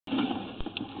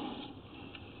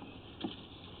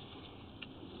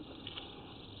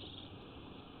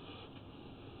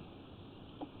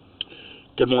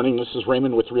Good morning, this is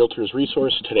Raymond with Realtors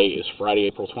Resource. Today is Friday,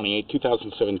 April 28,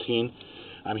 2017.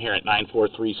 I'm here at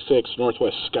 9436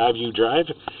 Northwest Skyview Drive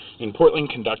in Portland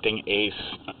conducting a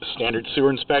standard sewer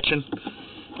inspection.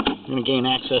 I'm going to gain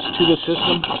access to the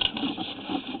system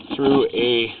through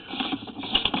a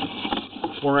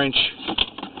 4-inch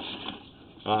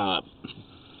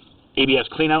ABS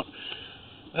cleanout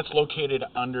that's located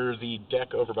under the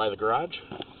deck over by the garage.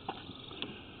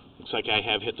 Looks like I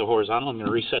have hit the horizontal. I'm going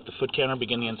to reset the foot counter,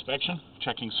 begin the inspection,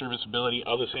 checking serviceability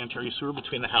of the sanitary sewer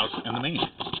between the house and the main.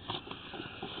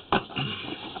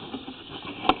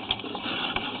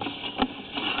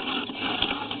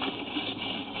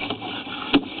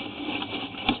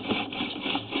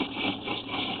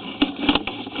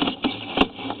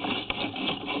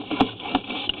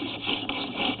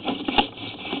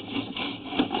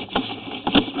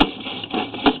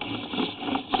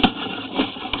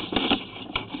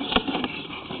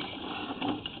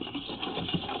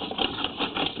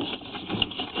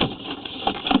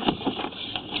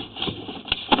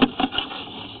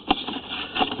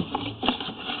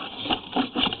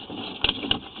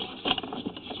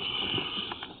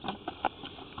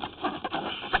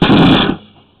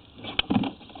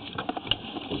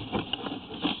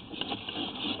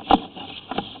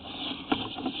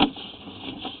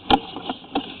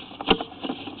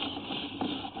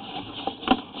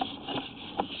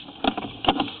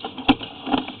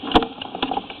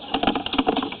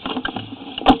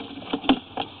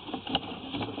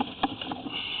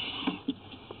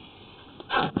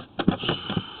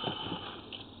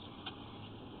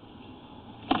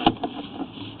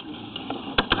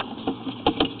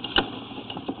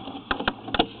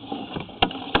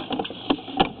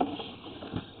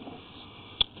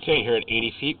 Okay, here at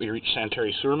 80 feet, we reach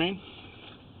sanitary sewer main.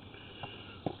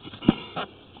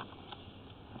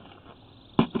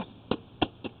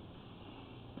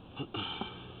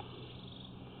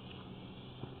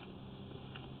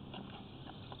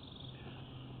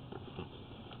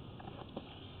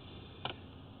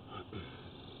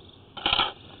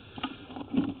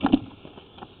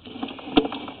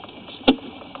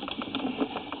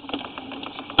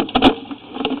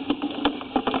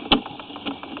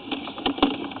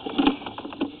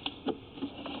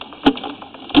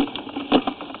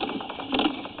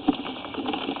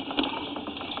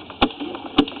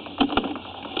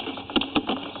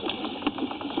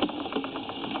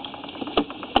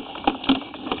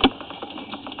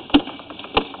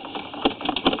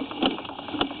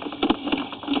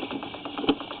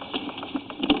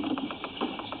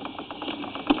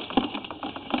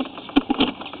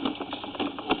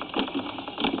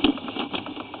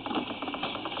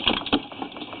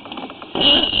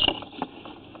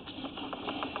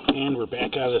 And we're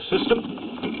back out of the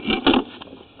system.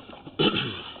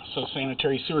 So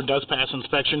sanitary sewer does pass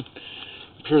inspection.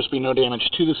 Appears to be no damage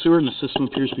to the sewer, and the system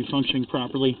appears to be functioning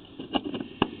properly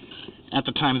at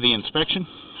the time of the inspection.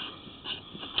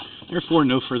 Therefore,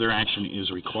 no further action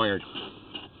is required.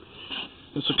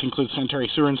 This will conclude sanitary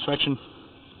sewer inspection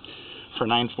for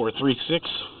 9436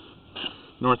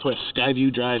 Northwest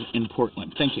Skyview Drive in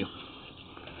Portland. Thank you.